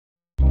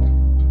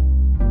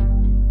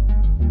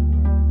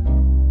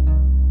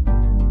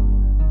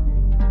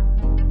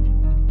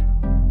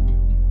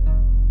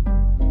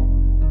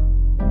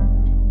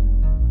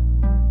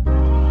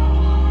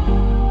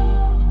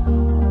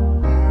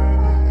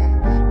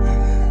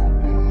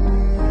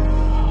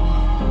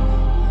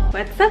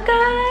What's up,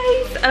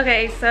 guys?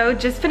 Okay, so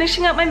just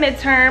finishing up my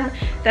midterm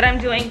that I'm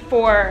doing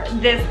for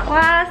this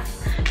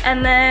class,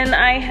 and then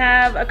I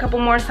have a couple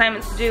more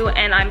assignments to do,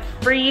 and I'm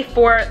free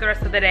for the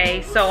rest of the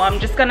day, so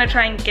I'm just gonna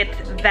try and get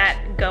that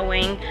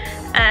going.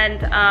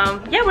 And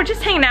yeah, we're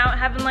just hanging out,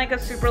 having like a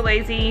super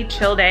lazy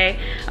chill day.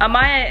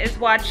 Maya is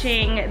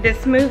watching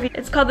this movie.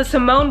 It's called The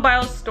Simone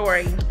Biles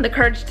Story, The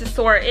Courage to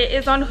Soar. It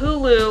is on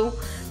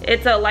Hulu.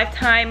 It's a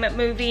Lifetime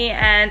movie,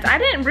 and I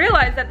didn't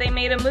realize that they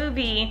made a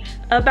movie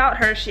about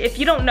her. If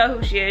you don't know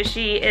who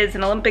she is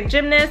an Olympic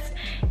gymnast,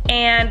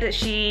 and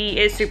she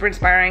is super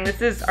inspiring.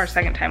 This is our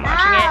second time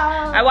watching it.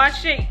 I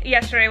watched it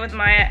yesterday with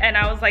Maya, and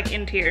I was like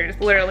in tears,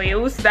 literally. It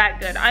was that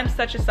good. I'm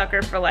such a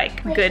sucker for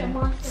like good,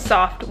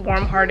 soft,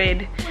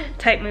 warm-hearted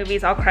type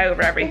movies. I'll cry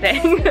over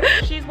everything.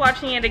 She's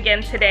watching it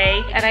again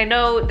today, and I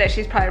know that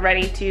she's probably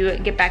ready to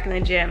get back in the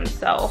gym.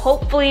 So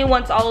hopefully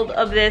once all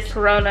of this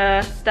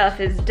Corona stuff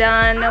is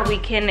done, we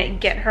can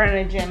get her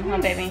in the gym, huh,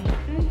 baby?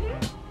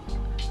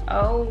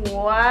 Oh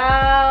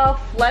wow,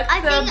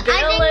 flexibility.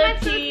 I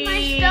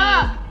think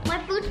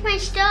my foot's my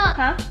stuff.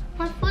 Huh?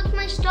 My foot's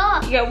my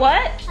stuff. You got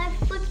what? My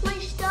foot's my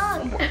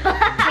stuff.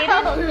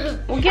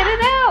 We'll get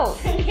it out.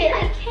 I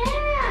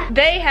can't.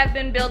 They have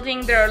been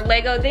building their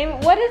Lego.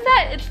 What is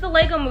that? It's the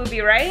Lego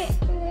movie, right?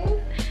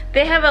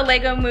 They have a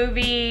Lego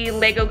movie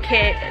Lego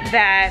kit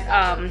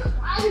that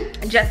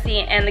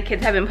Jesse and the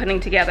kids have been putting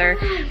together.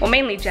 Well,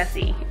 mainly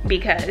Jesse,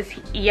 because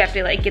you have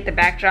to like get the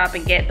backdrop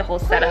and get the whole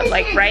setup,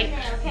 like, right?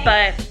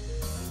 But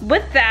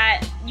with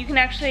that, you can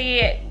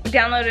actually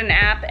download an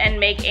app and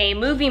make a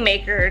movie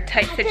maker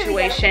type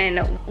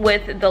situation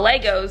with the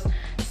Legos.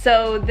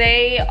 So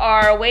they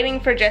are waiting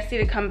for Jesse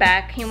to come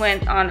back. He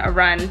went on a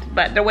run,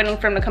 but they're waiting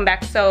for him to come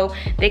back so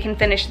they can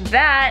finish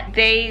that.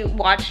 They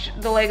watched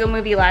the Lego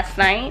movie last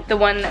night, the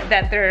one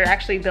that they're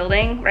actually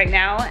building right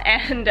now,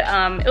 and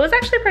it was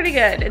actually pretty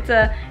good. It's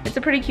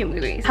a pretty cute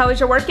movie. How was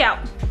your workout?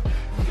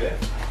 Good.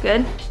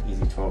 Good?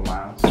 Easy 12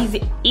 miles.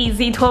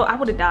 Easy 12, I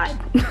would've died.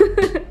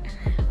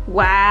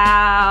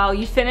 Wow,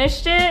 you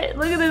finished it?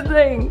 Look at this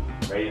thing.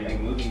 Ready to make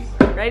movies.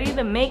 Ready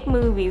to make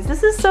movies.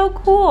 This is so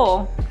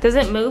cool. Does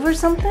it move or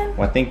something?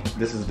 Well, I think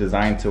this is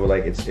designed to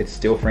like, it's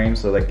still framed,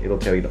 so like it'll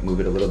tell you to move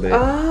it a little bit. Oh.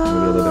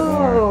 Move it a little bit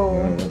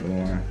more. Move it a little bit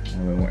more. A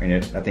little bit more. And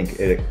I think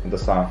the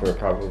software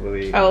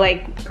probably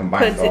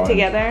Puts it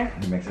together?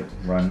 And makes it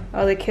run.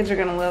 Oh, the kids are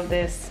gonna love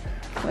this.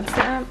 What's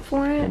the app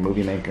for it? A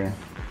movie maker.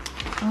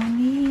 Oh,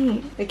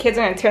 neat. The kids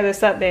are gonna tear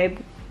this up, babe.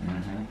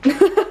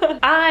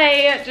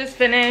 I just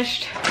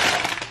finished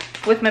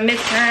with my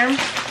midterm,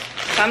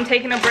 so I'm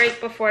taking a break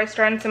before I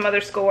start on some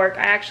other schoolwork.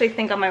 I actually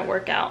think I might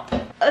work out.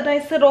 A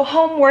nice little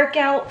home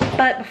workout,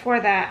 but before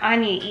that, I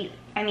need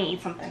to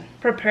eat something.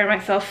 Prepare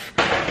myself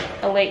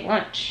a late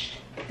lunch.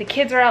 The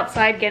kids are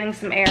outside getting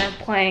some air,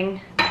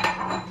 playing.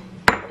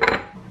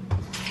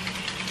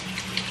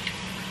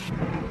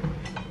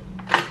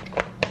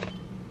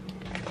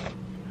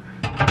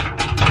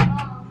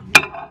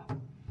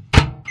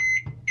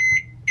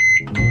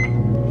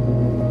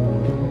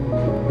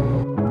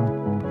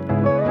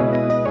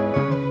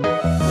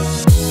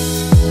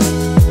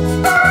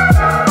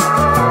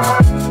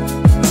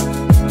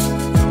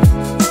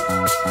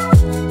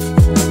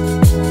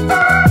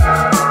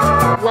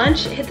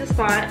 Hit the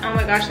spot. Oh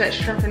my gosh, that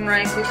shrimp and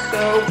rice was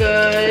so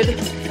good.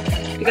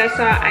 You guys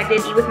saw I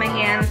did eat with my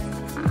hands.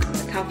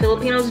 That's how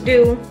Filipinos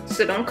do,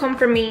 so don't come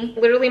for me.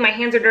 Literally my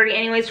hands are dirty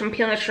anyways from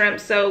peeling the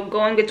shrimp, so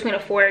going between a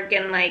fork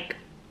and like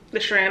the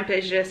shrimp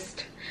is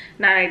just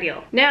not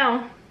ideal.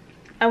 Now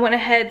I went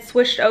ahead,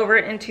 switched over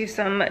into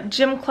some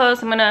gym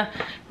clothes. I'm gonna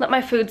let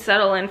my food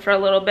settle in for a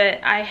little bit.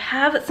 I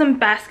have some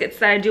baskets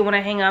that I do want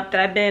to hang up that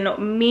I've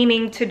been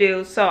meaning to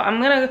do, so I'm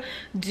gonna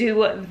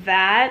do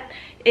that.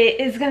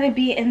 It is gonna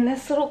be in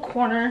this little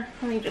corner.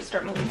 Let me just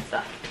start moving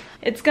stuff.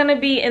 It's gonna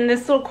be in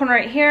this little corner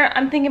right here.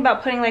 I'm thinking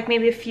about putting like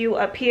maybe a few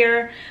up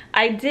here.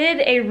 I did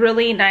a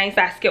really nice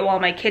basket wall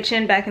in my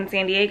kitchen back in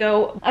San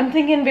Diego. I'm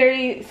thinking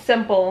very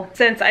simple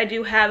since I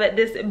do have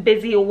this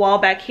busy wall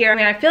back here. I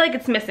mean, I feel like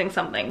it's missing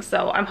something,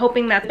 so I'm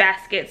hoping that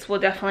baskets will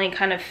definitely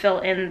kind of fill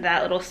in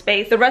that little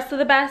space. The rest of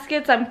the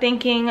baskets I'm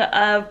thinking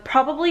of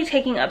probably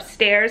taking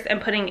upstairs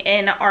and putting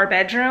in our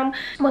bedroom.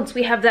 Once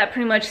we have that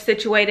pretty much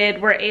situated,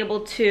 we're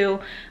able to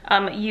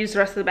use the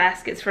rest of the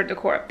baskets for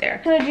decor up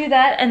there. I'm gonna do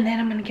that, and then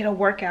I'm gonna get a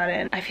workout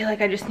in. I feel like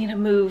I just need to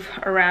move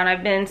around.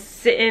 I've been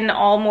sitting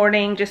all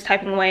morning just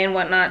typing away and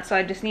whatnot, so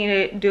I just need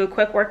to do a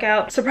quick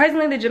workout.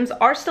 Surprisingly, the gyms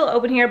are still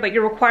open here, but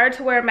you're required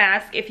to wear a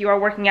mask if you are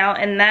working out,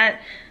 and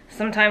that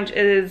sometimes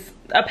is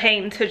a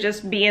pain to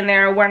just be in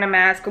there wearing a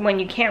mask when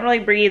you can't really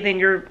breathe and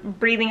you're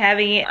breathing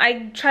heavy.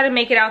 I try to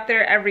make it out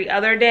there every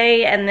other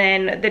day, and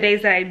then the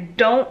days that I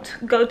don't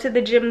go to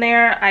the gym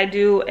there, I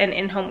do an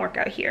in-home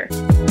workout here.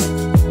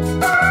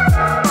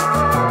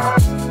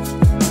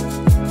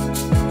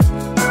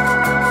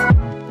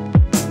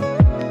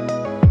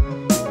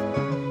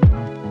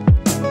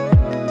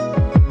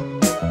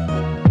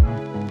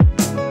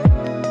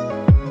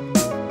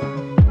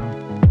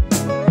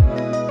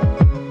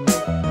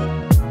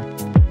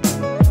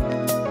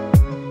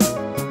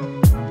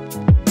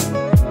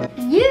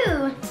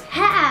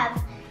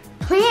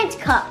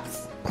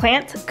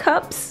 plant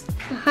cups?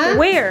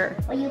 Where?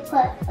 Well, you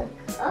put a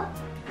cup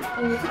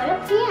and you put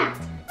a plant.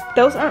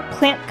 Those aren't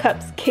plant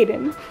cups,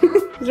 Caden.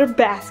 Those are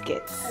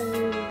baskets.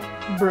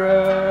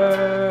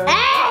 Bruh.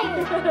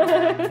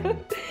 Hey!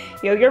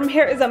 Yo, your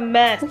hair is a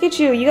mess. Look at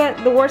you, you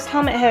got the worst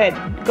helmet head.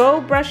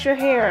 Go brush your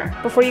hair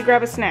before you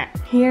grab a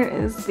snack. Here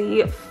is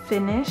the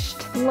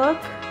finished look.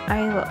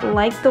 I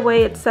like the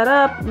way it's set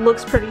up.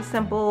 Looks pretty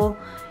simple,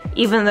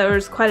 even though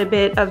there's quite a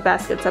bit of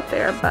baskets up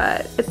there,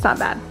 but it's not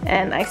bad.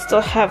 And I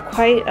still have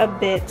quite a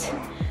bit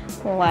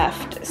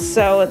left.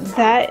 So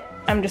that,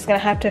 I'm just gonna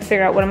have to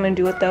figure out what I'm gonna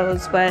do with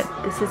those, but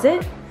this is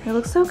it. It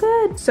looks so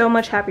good. So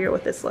much happier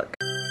with this look.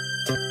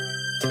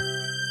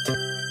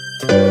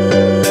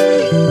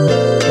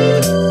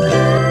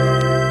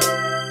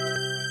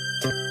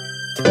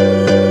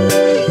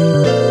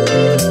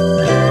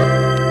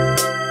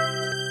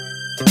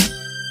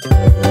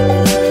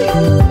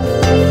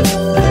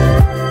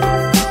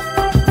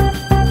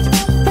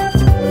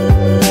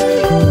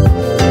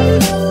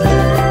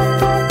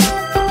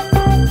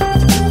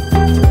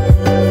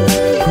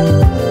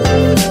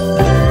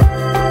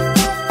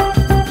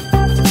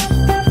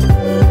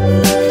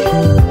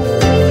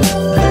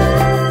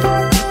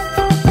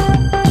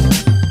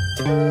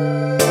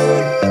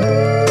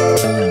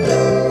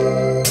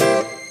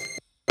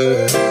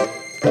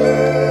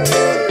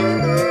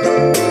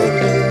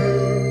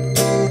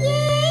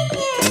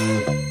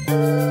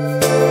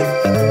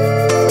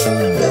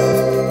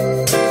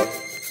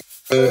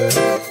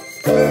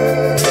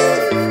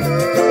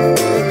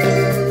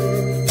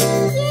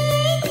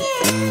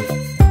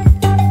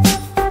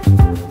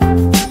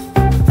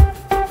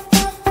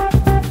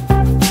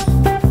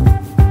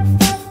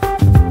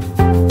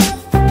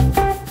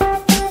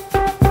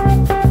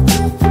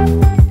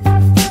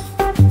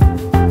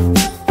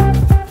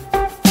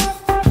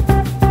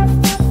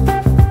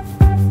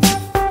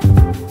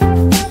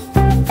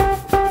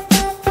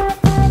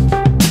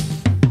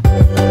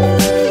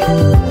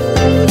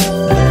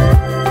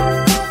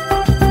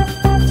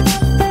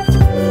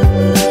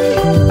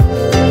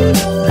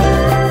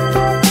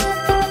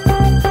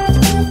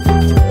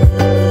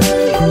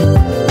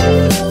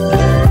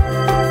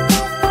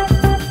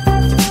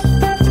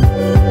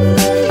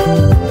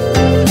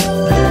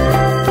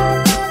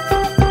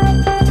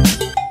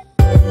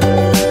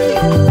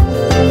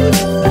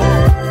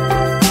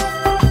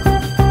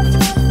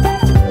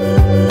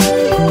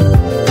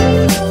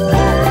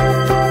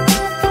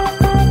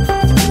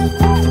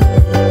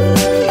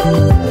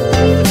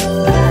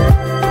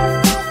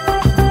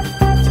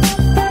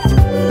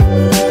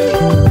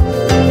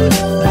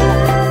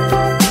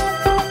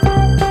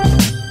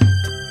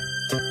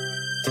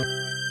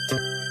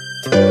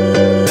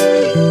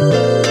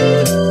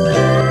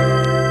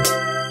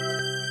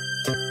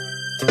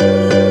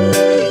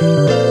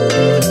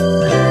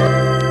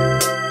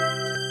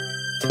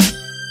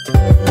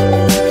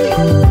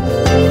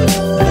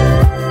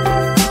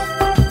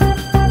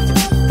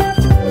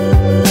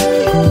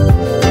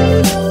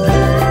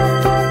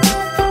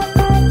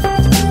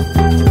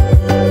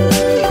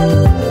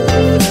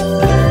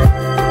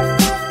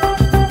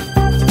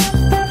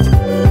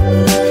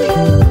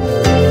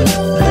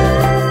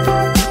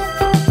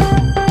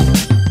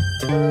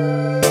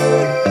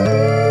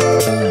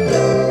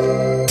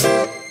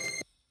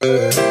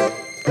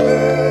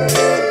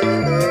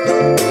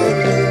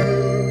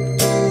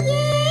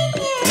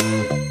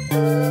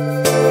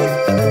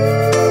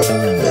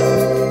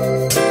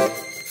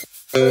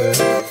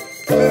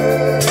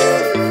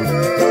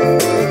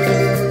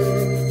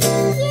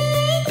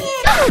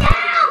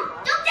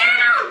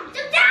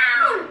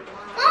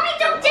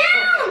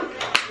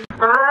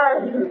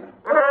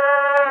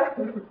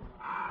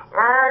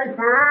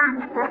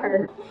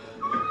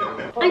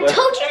 I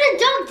told you to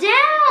duck down!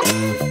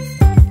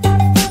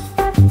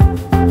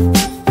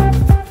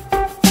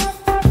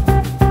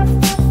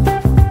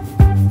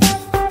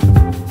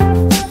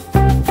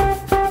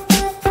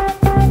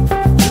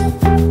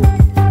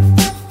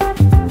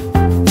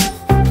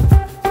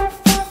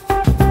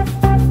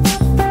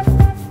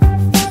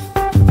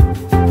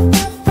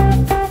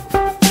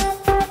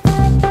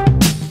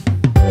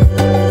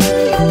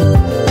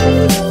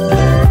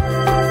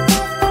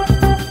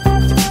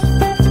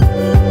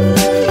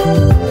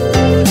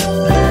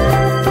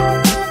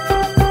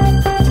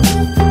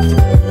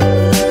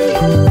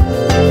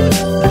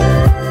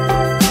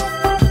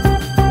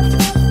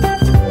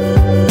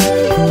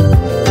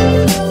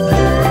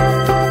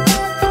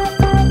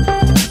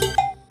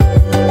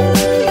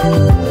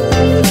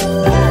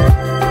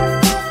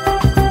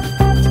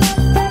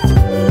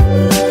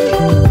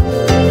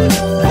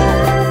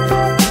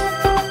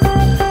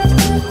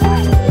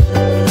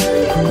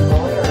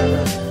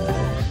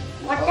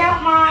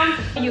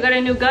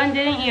 Gun,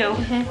 didn't you?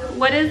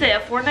 What is it, a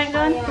Fortnite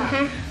gun?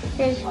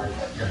 There's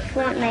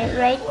Fortnite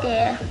right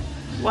there.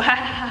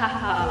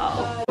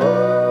 Wow.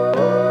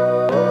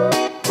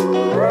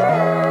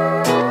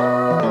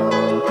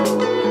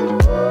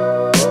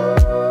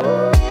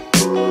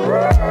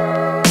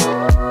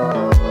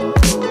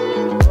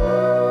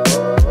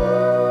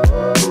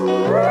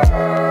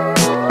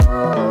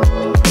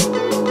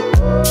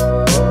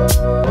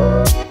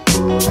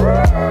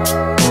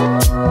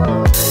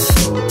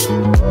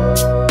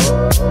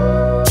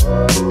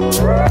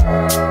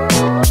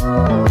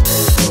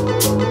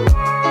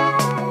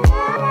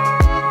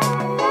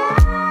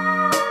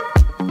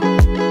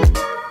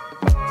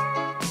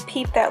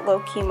 that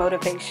low-key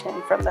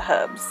motivation from the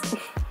hubs.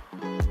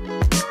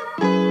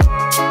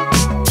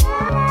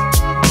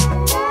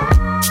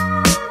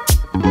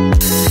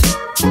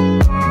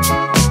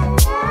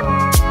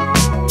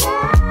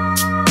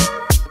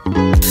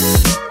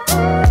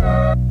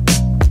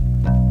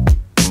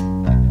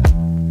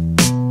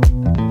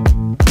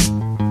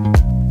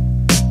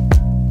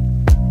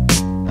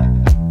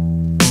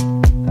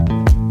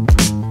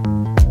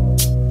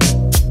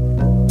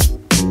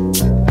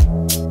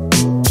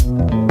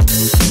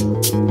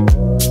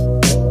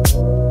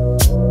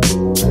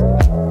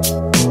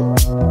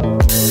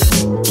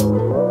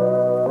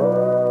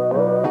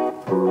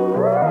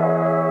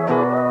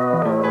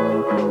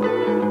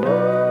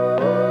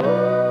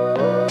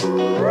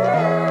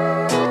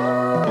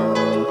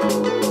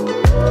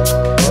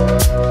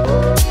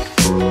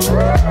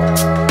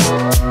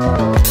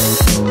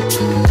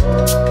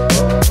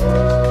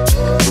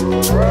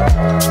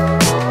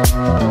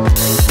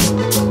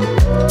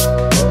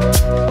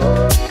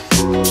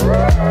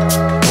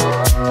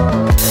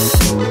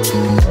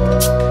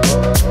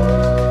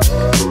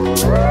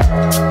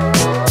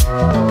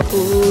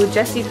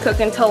 Jesse's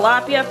cooking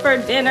tilapia for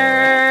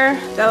dinner.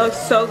 That looks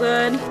so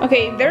good.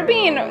 Okay, they're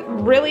being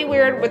really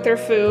weird with their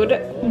food.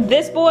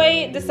 This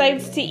boy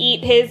decides to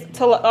eat his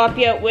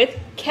tilapia with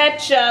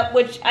ketchup,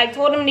 which I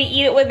told him to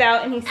eat it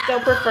without, and he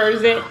still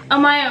prefers it.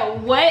 Amaya,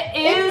 what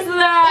is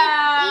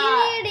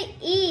that? It's easier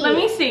to eat. Let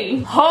me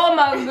see. Oh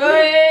my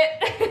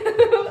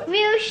god.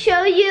 We'll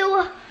show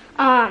you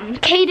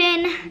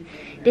Caden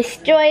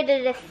destroyed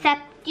the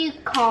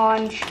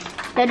Decepticons.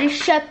 The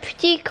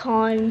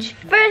Decepticons.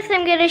 First,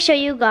 I'm gonna show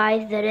you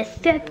guys the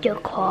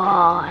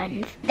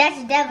Decepticons.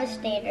 That's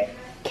Devastator.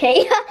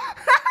 Okay.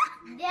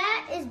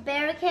 That is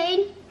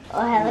Barricade.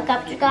 Oh,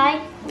 helicopter guy.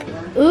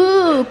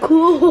 Ooh,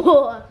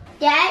 cool.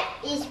 That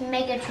is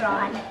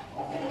Megatron.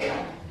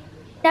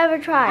 Never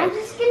tried. I'm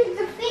just gonna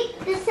defeat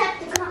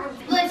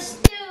Decepticons. Let's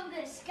do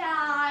this,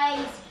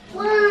 guys.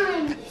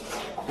 One.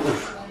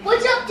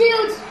 What's up,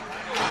 dudes?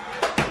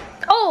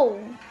 Oh.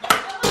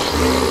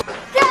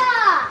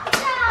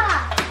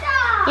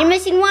 You're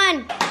missing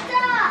one.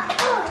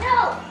 Oh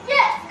no!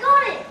 Yes,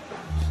 got it.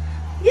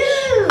 Yeah.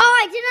 Oh,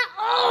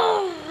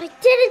 I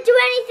didn't do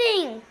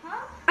anything.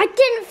 Huh? I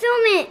didn't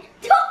film it.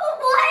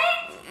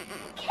 What?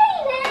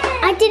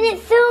 Caden! I didn't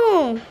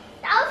film.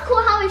 That was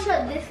cool how we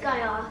shut this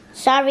guy off.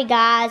 Sorry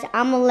guys,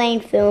 I'm a lame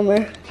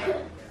filmer.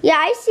 Yeah,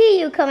 I see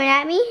you coming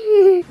at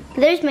me.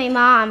 There's my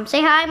mom.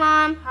 Say hi,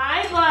 Mom.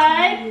 Hi,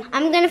 bud.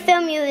 I'm gonna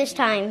film you this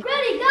time.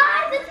 Ready,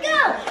 guys? Let's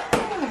go.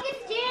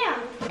 It's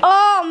jammed.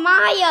 Oh,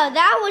 Maya,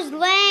 that was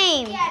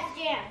lame. Yeah, it's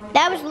jammed.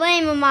 That was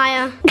lame,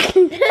 Maya.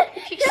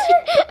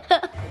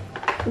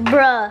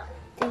 Bruh. I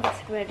think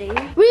it's ready.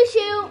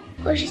 Reshoot.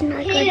 Oh, she's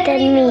not good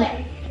than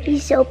me.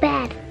 He's so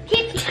bad.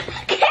 Hey,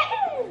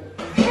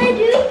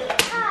 dude.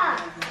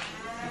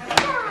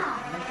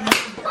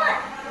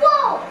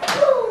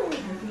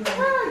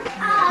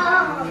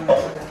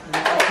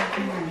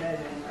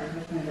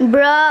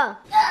 Bruh,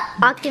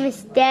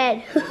 Optimus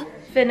dead.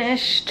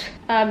 Finished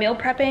meal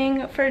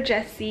prepping for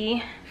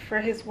Jesse for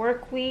his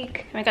work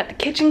week. I got the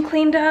kitchen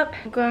cleaned up.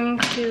 I'm going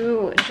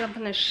to jump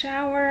in the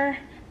shower.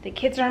 The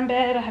kids are in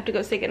bed. I have to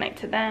go say goodnight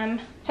to them.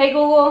 Hey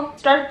Google,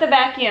 start the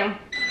vacuum.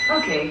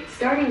 Okay,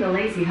 starting the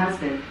lazy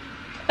husband.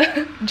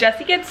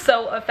 Jesse gets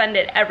so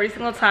offended every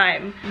single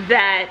time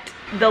that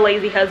the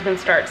lazy husband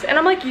starts. And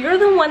I'm like, you're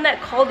the one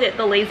that called it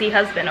the lazy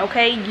husband,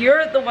 okay?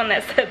 You're the one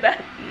that said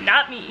that,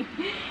 not me.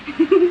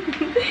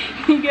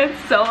 He gets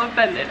so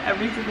offended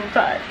every single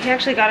time. He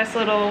actually got us a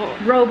little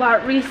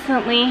robot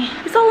recently.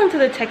 He's all into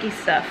the techie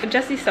stuff.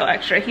 Jesse's so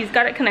extra. He's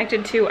got it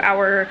connected to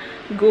our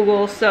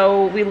Google,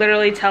 so we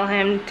literally tell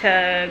him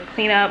to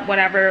clean up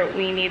whenever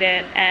we need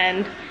it,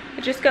 and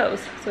it just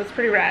goes. So it's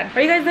pretty rad.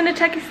 Are you guys into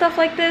techie stuff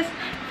like this?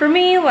 For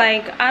me,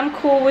 like, I'm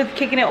cool with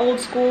kicking it old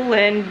school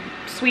and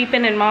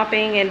sweeping and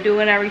mopping and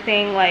doing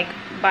everything like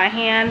by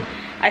hand.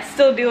 I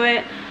still do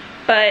it,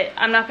 but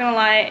I'm not gonna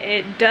lie,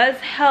 it does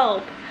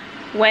help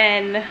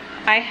when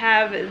I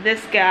have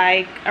this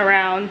guy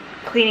around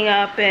cleaning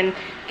up and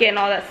getting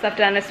all that stuff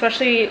done,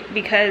 especially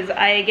because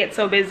I get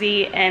so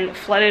busy and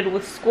flooded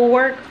with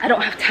schoolwork. I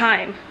don't have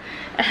time.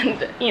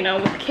 And you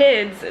know, with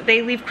kids,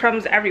 they leave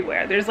crumbs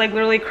everywhere. There's like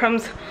literally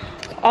crumbs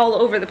all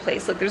over the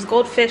place. Look, there's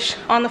goldfish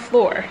on the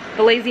floor.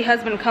 The lazy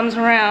husband comes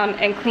around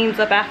and cleans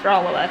up after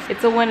all of us.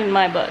 It's a win in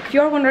my book. If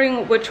you're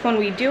wondering which one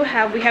we do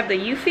have, we have the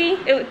Eufy.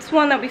 It's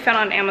one that we found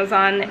on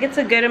Amazon. It gets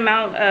a good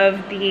amount of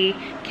the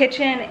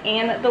kitchen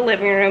and the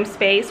living room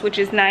space, which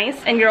is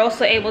nice. And you're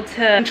also able to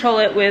control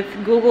it with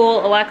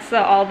Google,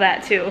 Alexa, all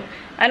that too.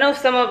 I know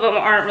some of them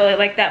aren't really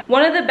like that.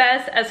 One of the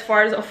best as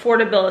far as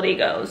affordability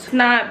goes. It's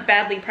not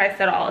badly priced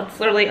at all. It's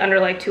literally under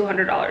like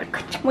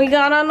 $200. We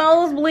got a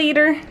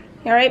nosebleeder.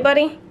 You all right,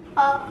 buddy?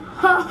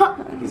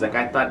 He's like,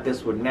 I thought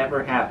this would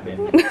never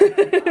happen.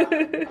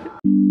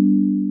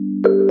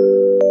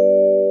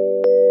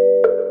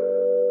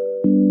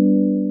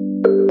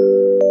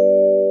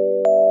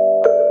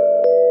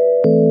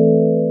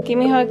 Give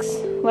me hugs.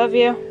 Love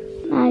you.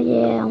 Love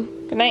you.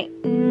 Good night.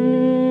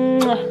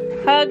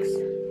 Hugs.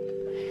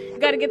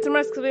 gotta get some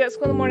rest because we got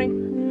school in the morning.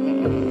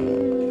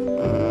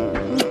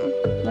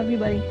 Love you,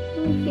 buddy.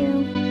 Thank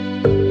you.